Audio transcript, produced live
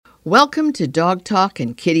Welcome to Dog Talk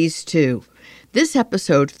and Kitties Too. This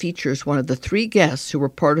episode features one of the three guests who were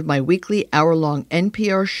part of my weekly hour-long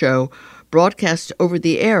NPR show broadcast over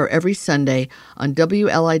the air every Sunday on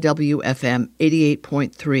WLIW-FM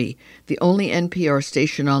 88.3, the only NPR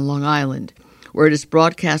station on Long Island, where it is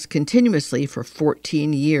broadcast continuously for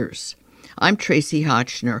 14 years. I'm Tracy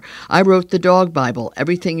Hotchner. I wrote the Dog Bible,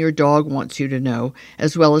 Everything Your Dog Wants You to Know,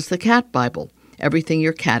 as well as the Cat Bible, Everything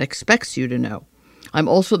Your Cat Expects You to Know. I'm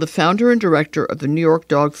also the founder and director of the New York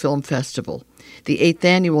Dog Film Festival. The 8th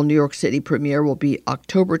annual New York City premiere will be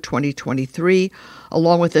October 2023,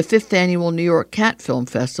 along with the 5th annual New York Cat Film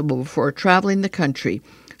Festival before traveling the country,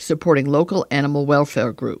 supporting local animal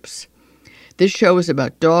welfare groups. This show is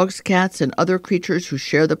about dogs, cats, and other creatures who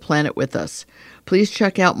share the planet with us. Please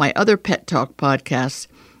check out my other Pet Talk podcasts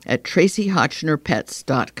at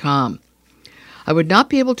tracyhotchnerpets.com. I would not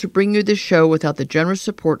be able to bring you this show without the generous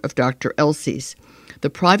support of Dr. Elsey's, the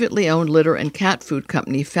privately owned litter and cat food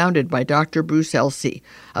company founded by Dr. Bruce Elsey,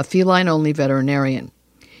 a feline-only veterinarian.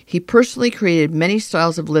 He personally created many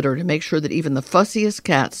styles of litter to make sure that even the fussiest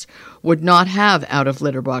cats would not have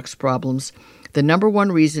out-of-litter box problems, the number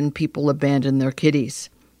one reason people abandon their kitties.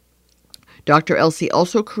 Dr. Elsey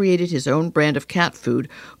also created his own brand of cat food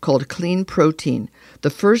called Clean Protein, the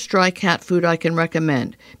first dry cat food I can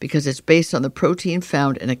recommend because it's based on the protein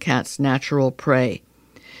found in a cat's natural prey.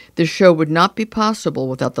 This show would not be possible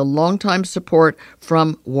without the longtime support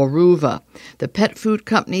from Waruva, the pet food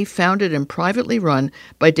company founded and privately run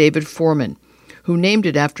by David Foreman, who named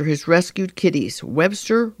it after his rescued kitties,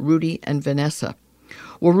 Webster, Rudy, and Vanessa.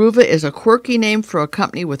 Waruva is a quirky name for a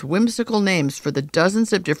company with whimsical names for the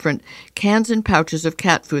dozens of different cans and pouches of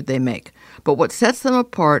cat food they make. But what sets them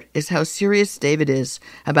apart is how serious David is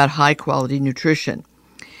about high-quality nutrition.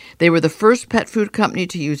 They were the first pet food company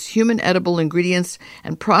to use human edible ingredients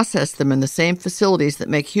and process them in the same facilities that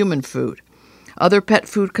make human food. Other pet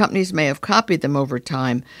food companies may have copied them over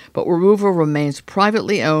time, but Waruva remains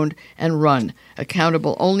privately owned and run,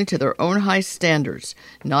 accountable only to their own high standards,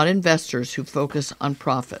 not investors who focus on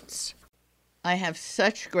profits. I have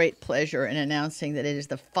such great pleasure in announcing that it is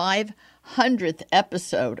the 500th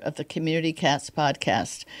episode of the Community Cats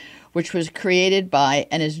podcast, which was created by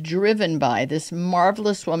and is driven by this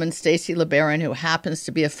marvelous woman, Stacy LeBaron, who happens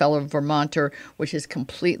to be a fellow Vermonter, which is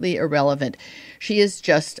completely irrelevant. She is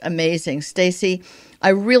just amazing. Stacy, I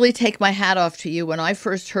really take my hat off to you. When I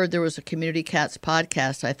first heard there was a Community Cats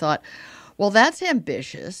podcast, I thought, well, that's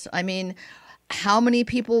ambitious. I mean, how many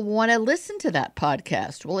people want to listen to that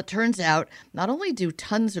podcast? Well, it turns out not only do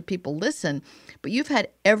tons of people listen, but you've had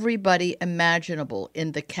everybody imaginable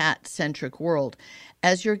in the cat-centric world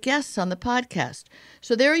as your guests on the podcast.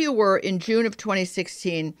 So there you were in June of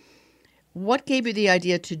 2016. What gave you the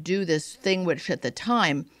idea to do this thing, which at the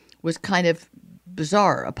time was kind of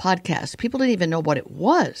bizarre, a podcast? People didn't even know what it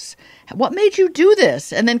was. What made you do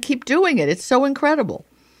this and then keep doing it? It's so incredible.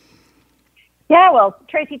 Yeah, well,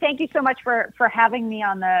 Tracy, thank you so much for having me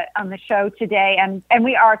on the show today. And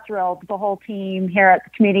we are thrilled, the whole team here at the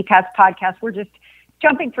Community Cats podcast. We're just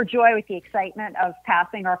jumping for joy with the excitement of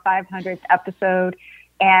passing our 500th episode.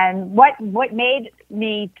 And what made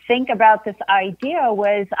me think about this idea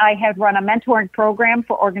was I had run a mentoring program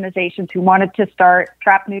for organizations who wanted to start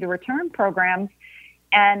trap, neuter, return programs.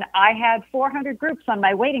 And I had 400 groups on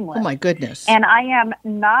my waiting list. Oh, my goodness. And I am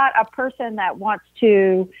not a person that wants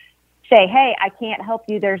to say, hey, I can't help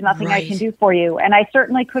you. There's nothing I can do for you. And I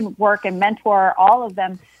certainly couldn't work and mentor all of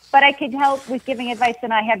them, but I could help with giving advice.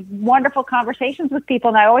 And I had wonderful conversations with people.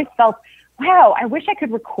 And I always felt, wow, I wish I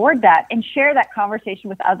could record that and share that conversation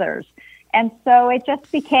with others. And so it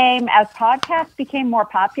just became, as podcasts became more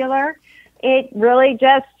popular, it really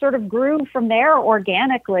just sort of grew from there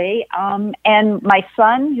organically. And my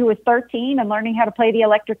son, who was 13 and learning how to play the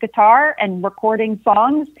electric guitar and recording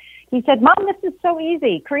songs, he said, Mom, this is so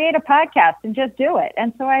easy. Create a podcast and just do it.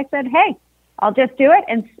 And so I said, hey, I'll just do it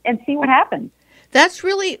and see what happens. That's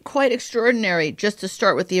really quite extraordinary, just to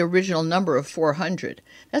start with the original number of 400.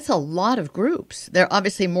 That's a lot of groups. There are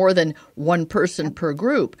obviously more than one person per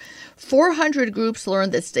group. 400 groups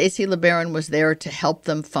learned that Stacy LeBaron was there to help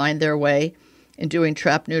them find their way in doing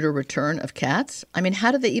trap, neuter, return of cats. I mean,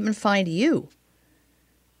 how did they even find you?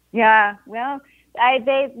 Yeah, well,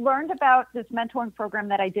 they learned about this mentoring program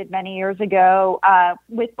that I did many years ago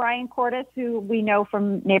with Brian Cordes, who we know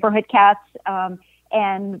from Neighborhood Cats.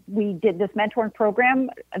 And we did this mentoring program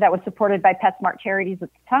that was supported by PetSmart Charities at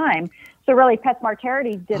the time. So really, PetSmart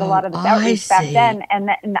Charities did a lot of this outreach back then.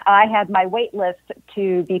 And I had my wait list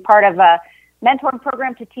to be part of a mentoring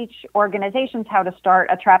program to teach organizations how to start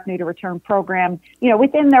a trap, neuter, return program,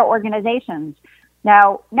 within their organizations.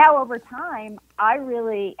 Now over time, I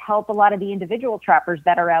really help a lot of the individual trappers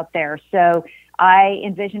that are out there. So I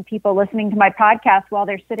envision people listening to my podcast while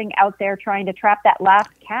they're sitting out there trying to trap that last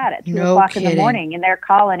cat at 2:00 in the morning in their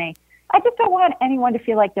colony. I just don't want anyone to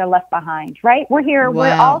feel like they're left behind, right? We're here. Wow.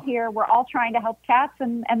 We're all here. We're all trying to help cats,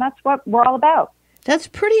 and that's what we're all about. That's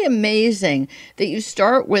pretty amazing that you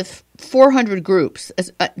start with 400 groups.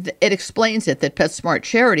 It explains it that PetSmart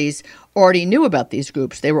Charities already knew about these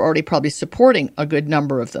groups. They were already probably supporting a good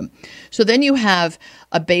number of them. So then you have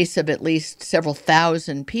a base of at least several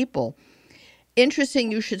thousand people.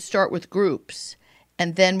 Interesting, you should start with groups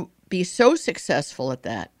and then be so successful at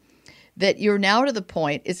that you're now to the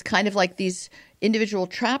point, it's kind of like these individual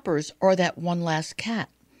trappers are that one last cat.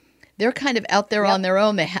 They're kind of out there on their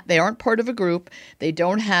own. They aren't part of a group. They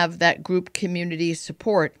don't have that group community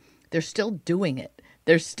support. They're still doing it.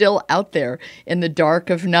 They're still out there in the dark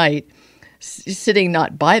of night, sitting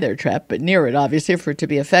not by their trap, but near it, obviously, for it to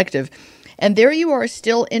be effective. And there you are,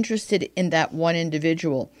 still interested in that one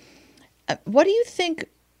individual. What do you think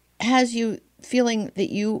has you feeling that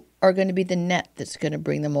you are going to be the net that's going to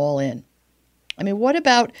bring them all in? I mean,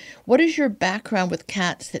 what is your background with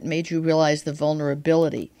cats that made you realize the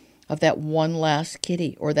vulnerability of that one last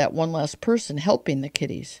kitty or that one last person helping the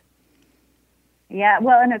kitties? Yeah,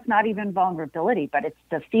 well, and it's not even vulnerability, but it's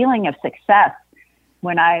the feeling of success.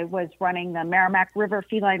 When I was running the Merrimack River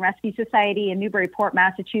Feline Rescue Society in Newburyport,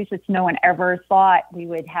 Massachusetts, no one ever thought we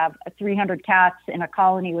would have 300 cats in a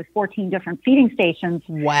colony with 14 different feeding stations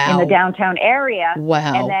in the downtown area.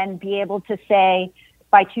 Wow. And then be able to say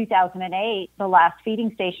by 2008, the last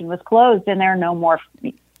feeding station was closed and there are no more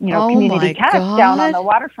community cats down on the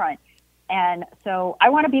waterfront. And so I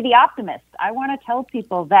want to be the optimist. I want to tell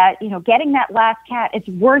people that, getting that last cat, it's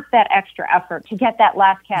worth that extra effort to get that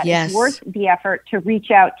last cat. Yes. It's worth the effort to reach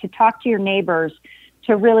out, to talk to your neighbors,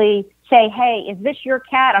 to really say, hey, is this your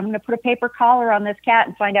cat? I'm going to put a paper collar on this cat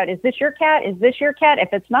and find out, is this your cat? Is this your cat?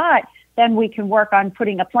 If it's not, then we can work on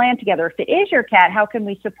putting a plan together. If it is your cat, how can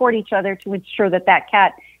we support each other to ensure that that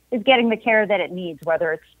cat is getting the care that it needs,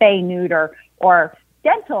 whether it's spay, neuter, or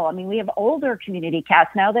dental. I mean, we have older community cats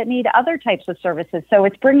now that need other types of services. So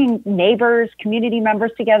it's bringing neighbors, community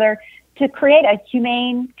members together to create a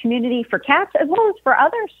humane community for cats as well as for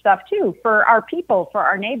other stuff too, for our people, for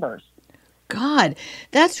our neighbors. God,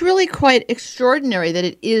 that's really quite extraordinary that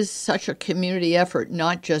it is such a community effort,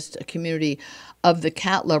 not just a community of the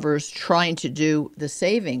cat lovers trying to do the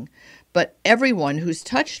saving, but everyone who's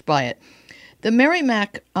touched by it. The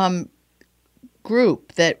Merrimack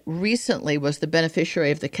group that recently was the beneficiary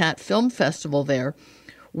of the Cat Film Festival there,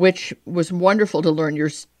 which was wonderful to learn you're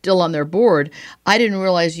still on their board. I didn't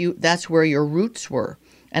realize that's where your roots were.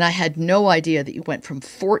 And I had no idea that you went from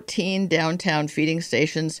 14 downtown feeding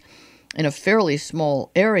stations in a fairly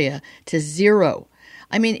small area to 0.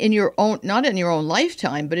 I mean, not in your own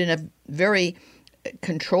lifetime, but in a very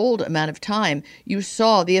controlled amount of time, you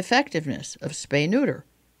saw the effectiveness of spay-neuter.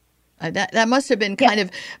 That must have been kind of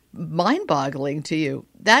mind-boggling to you.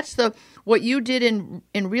 That's what you did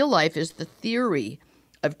in real life is the theory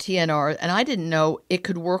of TNR, and I didn't know it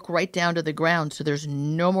could work right down to the ground. So there's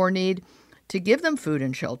no more need to give them food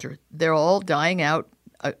and shelter. They're all dying out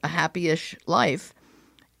a happy-ish life,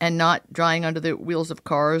 and not dying under the wheels of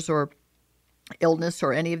cars or illness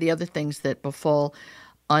or any of the other things that befall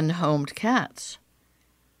unhomed cats.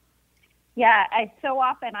 Yeah, so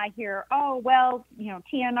often I hear,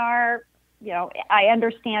 TNR, I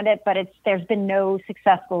understand it, but there's been no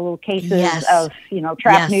successful cases of,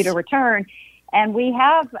 trap neuter return. And we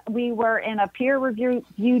were in a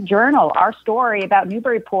peer-reviewed journal. Our story about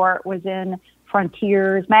Newburyport was in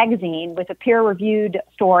Frontiers magazine with a peer-reviewed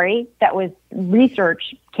story that was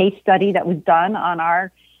research case study that was done on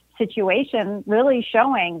our situation, really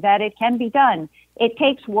showing that it can be done. It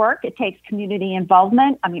takes work. It takes community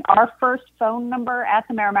involvement. I mean, our first phone number at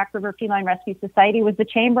the Merrimack River Feline Rescue Society was the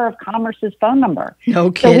Chamber of Commerce's phone number.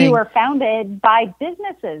 No kidding. So we were founded by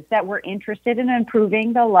businesses that were interested in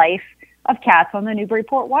improving the life of cats on the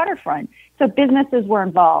Newburyport waterfront. So businesses were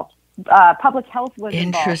involved. Public health was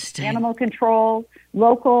involved. Animal control,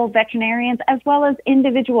 local veterinarians, as well as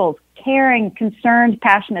individuals, caring, concerned,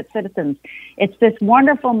 passionate citizens. It's this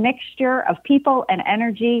wonderful mixture of people and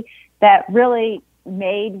energy that really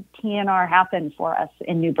made TNR happen for us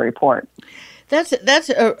in Newburyport. That's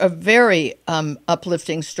a very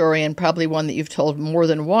uplifting story, and probably one that you've told more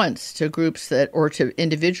than once to groups or to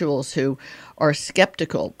individuals who are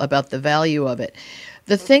skeptical about the value of it.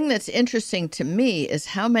 The thing that's interesting to me is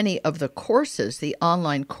how many of the courses, the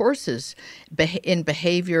online courses in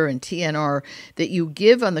behavior and TNR that you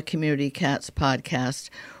give on the Community Cats podcast,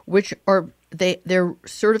 which are their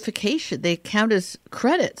certification, they count as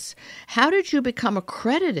credits. How did you become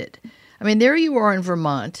accredited? I mean, there you are in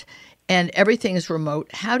Vermont, and everything is remote.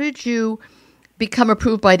 How did you become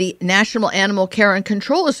approved by the National Animal Care and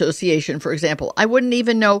Control Association, for example? I wouldn't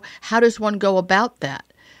even know, how does one go about that?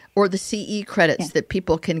 Or the CE credits that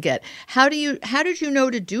people can get. How did you know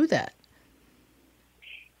to do that?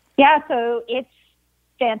 Yeah, so it's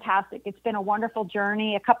fantastic. It's been a wonderful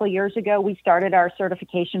journey. A couple of years ago, we started our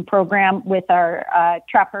certification program with our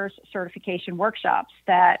Trappers certification workshops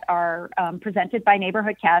that are presented by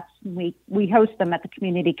Neighborhood Cats. We host them at the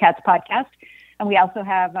Community Cats podcast. And we also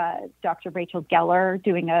have Dr. Rachel Geller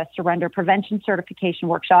doing a surrender prevention certification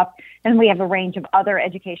workshop. And we have a range of other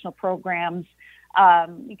educational programs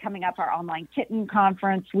coming up. Our online kitten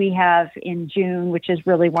conference we have in June, which is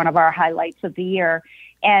really one of our highlights of the year.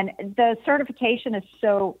 And the certification is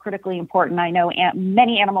so critically important. I know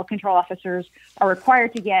many animal control officers are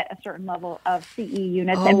required to get a certain level of CE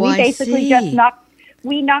units. Oh, and we basically just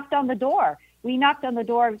knocked on the door. We knocked on the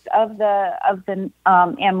door of the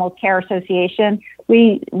Animal Care Association.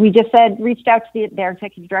 We just reached out to their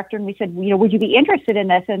executive director, and we said, would you be interested in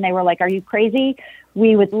this? And they were like, are you crazy?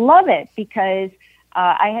 We would love it, because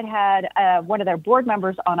I had one of their board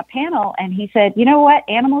members on a panel, and he said, you know what?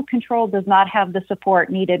 Animal control does not have the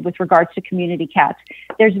support needed with regards to community cats.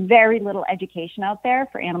 There's very little education out there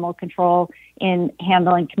for animal control in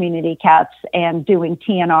handling community cats and doing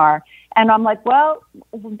TNR. And I'm like, well,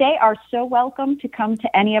 they are so welcome to come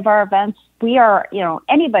to any of our events. We are,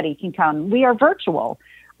 anybody can come. We are virtual.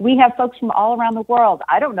 We have folks from all around the world.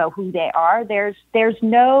 I don't know who they are. There's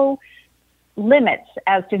no limits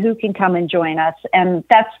as to who can come and join us. And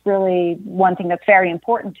that's really one thing that's very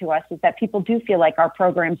important to us, is that people do feel like our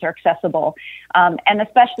programs are accessible. And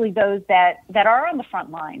especially those that are on the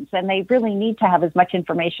front lines, and they really need to have as much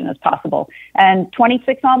information as possible. And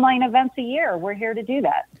 26 online events a year, we're here to do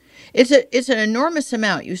that. It's an enormous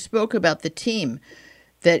amount. You spoke about the team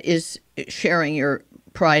that is sharing your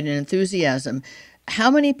pride and enthusiasm.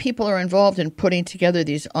 How many people are involved in putting together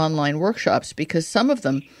these online workshops? Because some of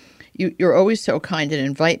them, you're always so kind and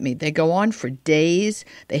invite me. They go on for days.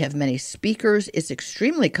 They have many speakers. It's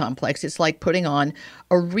extremely complex. It's like putting on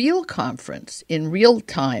a real conference in real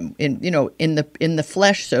time, in the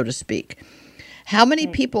flesh, so to speak. How many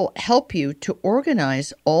people help you to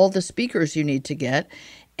organize all the speakers you need to get,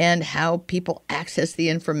 and how people access the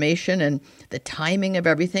information and the timing of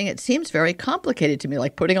everything? It seems very complicated to me,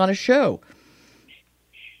 like putting on a show.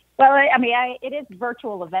 Well, it is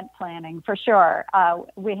virtual event planning for sure.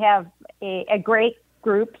 We have a great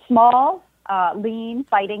group, small, lean,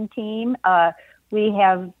 fighting team. We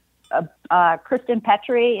have Kristen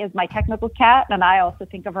Petrie is my technical cat, and I also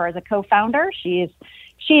think of her as a co-founder. She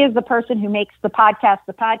is the person who makes the podcast,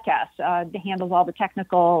 handles all the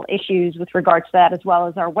technical issues with regards to that, as well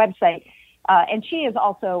as our website. And she is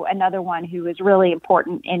also another one who is really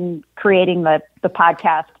important in creating the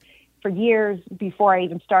podcast. For years before I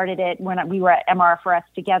even started it, when we were at MRFRS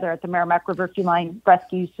together at the Merrimack River Feline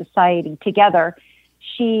Rescue Society together,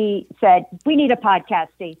 she said, we need a podcast,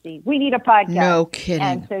 Stacy. We need a podcast. No kidding.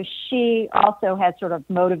 And so she also has sort of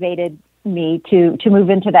motivated me to move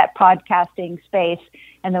into that podcasting space.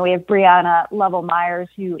 And then we have Brianna Lovell-Myers,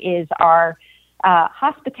 who is our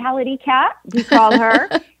hospitality cat, we call her.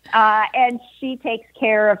 And she takes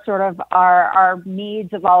care of sort of our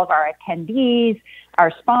needs of all of our attendees,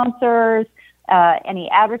 our sponsors, any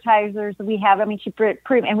advertisers that we have. And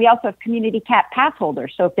we also have community cat pass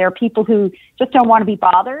holders. So if there are people who just don't want to be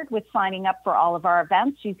bothered with signing up for all of our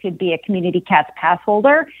events, you could be a community cats pass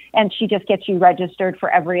holder, and she just gets you registered for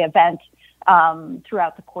every event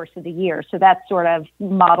throughout the course of the year. So that's sort of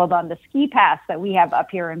modeled on the ski pass that we have up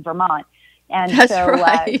here in Vermont. And that's so,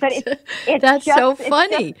 right. But it's that's just, so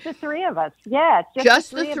funny. It's just the three of us. Yeah, it's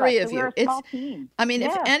just the three of us. you. So we're a small team. I mean,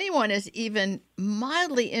 if anyone is even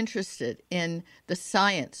mildly interested in the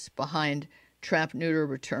science behind trap, neuter,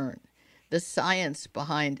 return, the science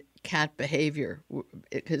behind cat behavior,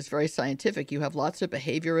 it is very scientific. You have lots of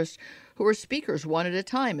behaviorists who are speakers one at a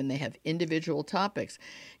time, and they have individual topics.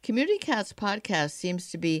 Community Cats podcast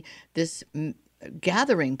seems to be this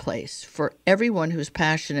gathering place for everyone who's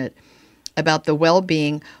passionate about the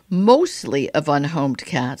well-being, mostly of unhomed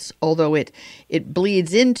cats, although it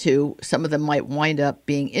bleeds into, some of them might wind up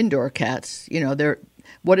being indoor cats.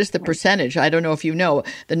 What is the percentage? I don't know if you know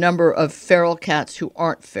the number of feral cats who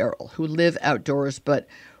aren't feral, who live outdoors but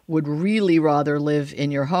would really rather live in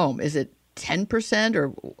your home. Is it 10%,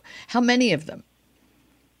 or how many of them?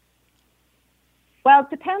 Well,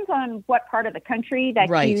 it depends on what part of the country that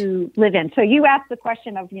you live in. So you asked the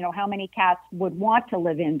question of, how many cats would want to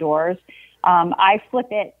live indoors. I flip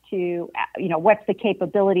it to, what's the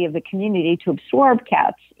capability of the community to absorb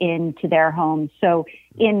cats into their homes. So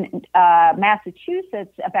in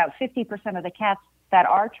Massachusetts, about 50% of the cats that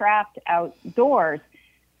are trapped outdoors,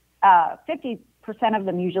 50% of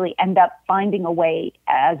them usually end up finding a way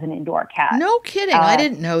as an indoor cat. No kidding. I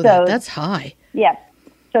didn't know that. That's high. Yes.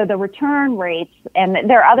 So the return rates, and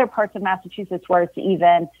there are other parts of Massachusetts where it's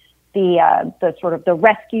even the sort of the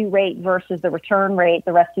rescue rate versus the return rate.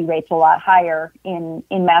 The rescue rate's a lot higher in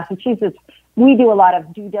Massachusetts. We do a lot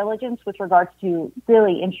of due diligence with regards to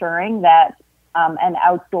really ensuring that an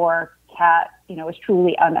outdoor cat, is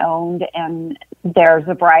truly unowned, and there's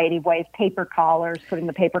a variety of ways, paper collars, putting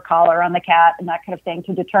the paper collar on the cat and that kind of thing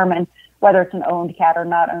to determine whether it's an owned cat or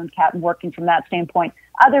not owned cat, and working from that standpoint.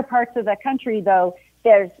 Other parts of the country, though,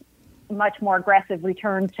 there's much more aggressive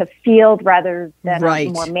return to field rather than a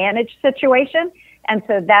more managed situation. And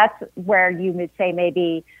so that's where you would say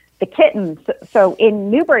maybe the kittens. So in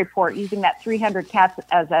Newburyport, using that 300 cats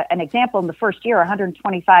as an example, in the first year,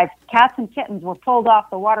 125 cats and kittens were pulled off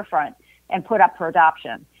the waterfront and put up for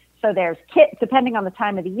adoption. So there's depending on the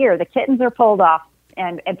time of the year, the kittens are pulled off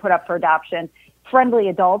and put up for adoption. Friendly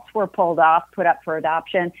adults were pulled off, put up for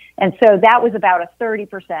adoption. And so that was about a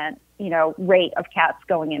 30%, rate of cats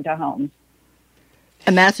going into homes.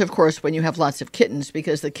 And that's, of course, when you have lots of kittens,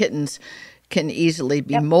 because the kittens can easily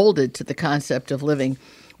be molded to the concept of living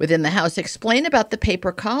within the house. Explain about the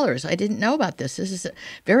paper collars. I didn't know about this. This is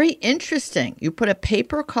very interesting. You put a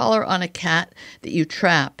paper collar on a cat that you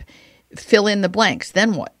trap, fill in the blanks.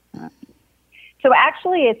 Then what? So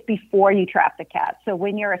actually, it's before you trap the cat. So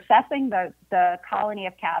when you're assessing the colony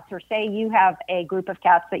of cats, or say you have a group of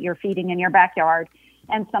cats that you're feeding in your backyard,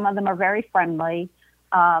 and some of them are very friendly,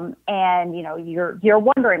 and you're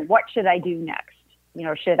wondering, what should I do next?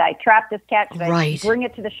 Should I trap this cat? Should I bring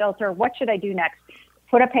it to the shelter? What should I do next?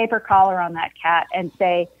 Put a paper collar on that cat and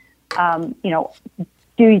say,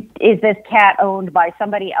 is this cat owned by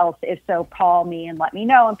somebody else? If so, call me and let me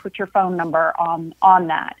know, and put your phone number on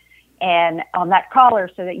that. And on that collar,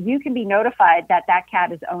 so that you can be notified that that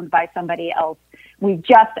cat is owned by somebody else.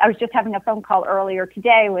 I was just having a phone call earlier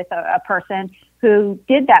today with a person who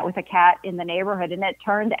did that with a cat in the neighborhood, and it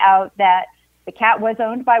turned out that the cat was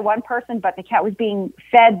owned by one person, but the cat was being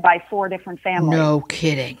fed by 4 different families. No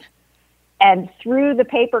kidding. And through the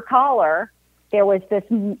paper collar, there was this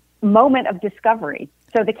moment of discovery.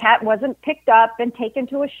 So the cat wasn't picked up and taken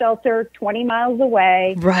to a shelter 20 miles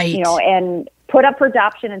away, and put up for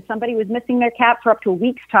adoption, and somebody was missing their cat for up to a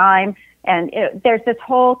week's time. And there's this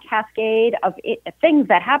whole cascade of things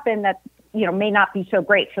that happen that, may not be so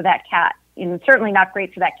great for that cat. And certainly not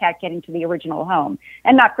great for that cat getting to the original home,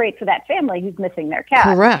 and not great for that family who's missing their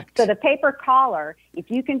cat. Correct. So the paper collar, if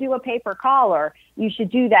you can do a paper collar, you should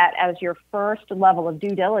do that as your first level of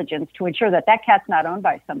due diligence to ensure that that cat's not owned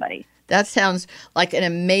by somebody. That sounds like an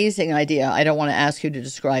amazing idea. I don't want to ask you to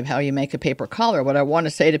describe how you make a paper collar. What I want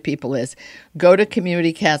to say to people is go to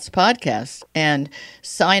Community Cats Podcast and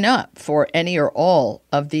sign up for any or all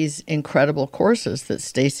of these incredible courses that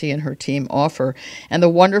Stacy and her team offer, and the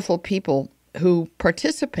wonderful people who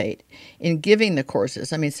participate in giving the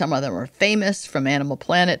courses. I mean, some of them are famous from Animal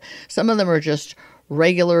Planet. Some of them are just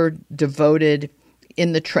regular, devoted,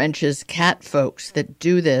 in the trenches cat folks that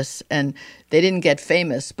do this, and they didn't get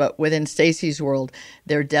famous, but within Stacy's world,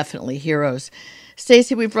 they're definitely heroes.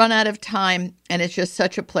 Stacy, we've run out of time, and it's just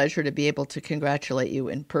such a pleasure to be able to congratulate you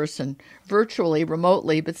in person, virtually,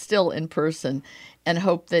 remotely, but still in person, and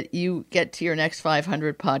hope that you get to your next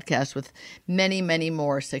 500 podcasts with many, many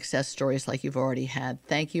more success stories like you've already had.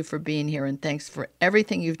 Thank you for being here, and thanks for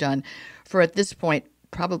everything you've done for, at this point,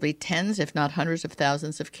 probably tens, if not hundreds of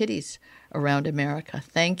thousands of kitties around America.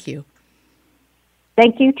 Thank you.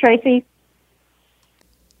 Thank you, Tracy.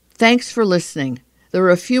 Thanks for listening. There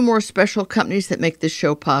are a few more special companies that make this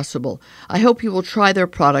show possible. I hope you will try their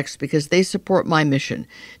products because they support my mission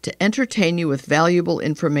to entertain you with valuable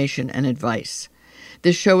information and advice.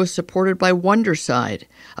 This show is supported by Wonderside,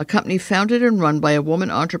 a company founded and run by a woman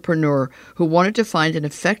entrepreneur who wanted to find an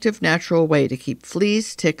effective natural way to keep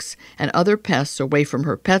fleas, ticks, and other pests away from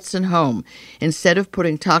her pets and home instead of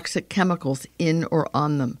putting toxic chemicals in or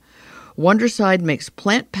on them. Wonderside makes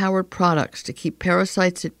plant-powered products to keep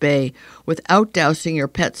parasites at bay without dousing your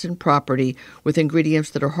pets and property with ingredients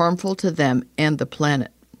that are harmful to them and the planet.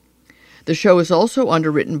 The show is also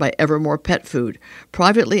underwritten by Evermore Pet Food,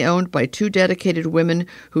 privately owned by 2 dedicated women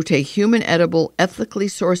who take human edible, ethically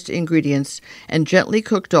sourced ingredients and gently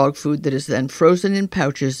cook dog food that is then frozen in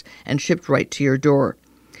pouches and shipped right to your door.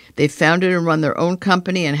 They founded and run their own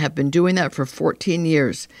company and have been doing that for 14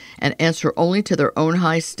 years and answer only to their own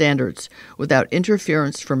high standards without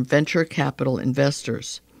interference from venture capital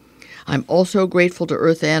investors. I'm also grateful to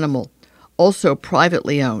Earth Animal, also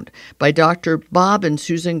privately owned by Dr. Bob and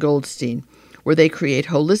Susan Goldstein, where they create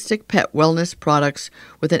holistic pet wellness products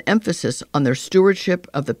with an emphasis on their stewardship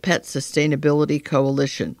of the Pet Sustainability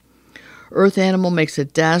Coalition. Earth Animal makes a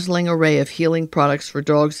dazzling array of healing products for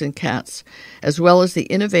dogs and cats, as well as the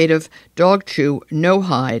innovative Dog Chew No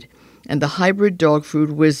Hide and the hybrid dog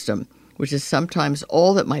food Wisdom, which is sometimes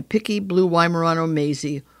all that my picky blue Weimaraner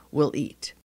Maisie will eat.